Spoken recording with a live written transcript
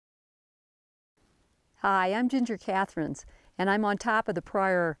Hi, I'm Ginger Catherines, and I'm on top of the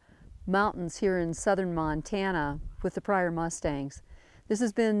Pryor Mountains here in southern Montana with the Pryor Mustangs. This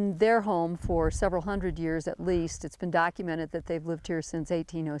has been their home for several hundred years at least. It's been documented that they've lived here since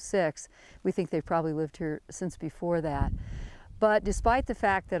 1806. We think they've probably lived here since before that. But despite the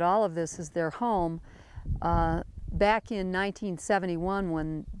fact that all of this is their home, back in 1971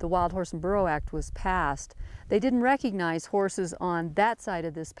 when the Wild Horse and Burro Act was passed, they didn't recognize horses on that side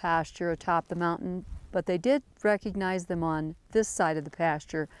of this pasture atop the mountain, but they did recognize them on this side of the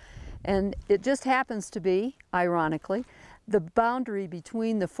pasture. And it just happens to be, ironically, the boundary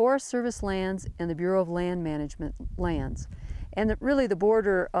between the Forest Service lands and the Bureau of Land Management lands. And really the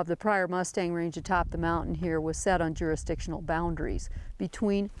border of the Pryor Mustang Range atop the mountain here was set on jurisdictional boundaries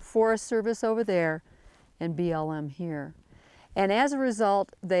between Forest Service over there and BLM here. And as a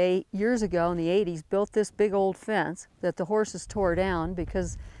result, they, years ago in the 80s, built this big old fence that the horses tore down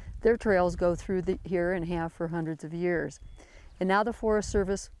because their trails go through here and have for hundreds of years. And now the Forest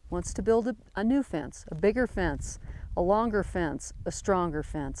Service wants to build a new fence, a bigger fence, a longer fence, a stronger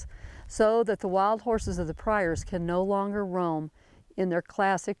fence, so that the wild horses of the Pryors can no longer roam in their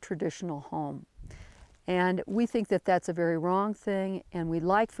classic traditional home. And we think that that's a very wrong thing, and we'd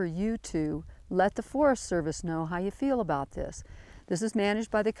like for you to let the Forest Service know how you feel about this. This is managed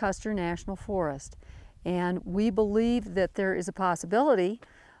by the Custer National Forest, and we believe that there is a possibility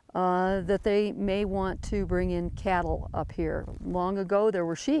that they may want to bring in cattle up here. Long ago there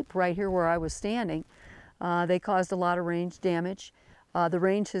were sheep right here where I was standing. They caused a lot of range damage. The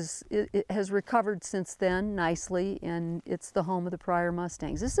range has recovered since then nicely, and it's the home of the Pryor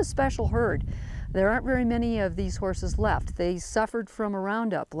Mustangs. This is a special herd. There aren't very many of these horses left. They suffered from a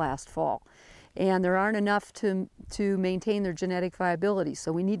roundup last fall, and there aren't enough to maintain their genetic viability.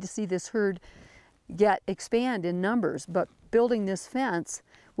 So we need to see this herd expand in numbers, but building this fence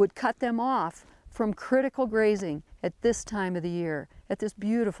would cut them off from critical grazing at this time of the year, at this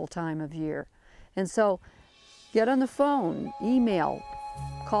beautiful time of year. And so get on the phone, email,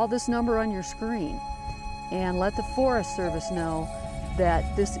 call this number on your screen, and let the Forest Service know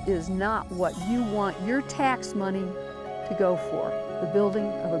that this is not what you want your tax money to go for, the building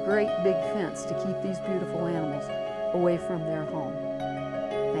of a great big fence to keep these beautiful animals away from their home.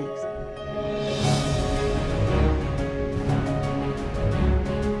 Thanks.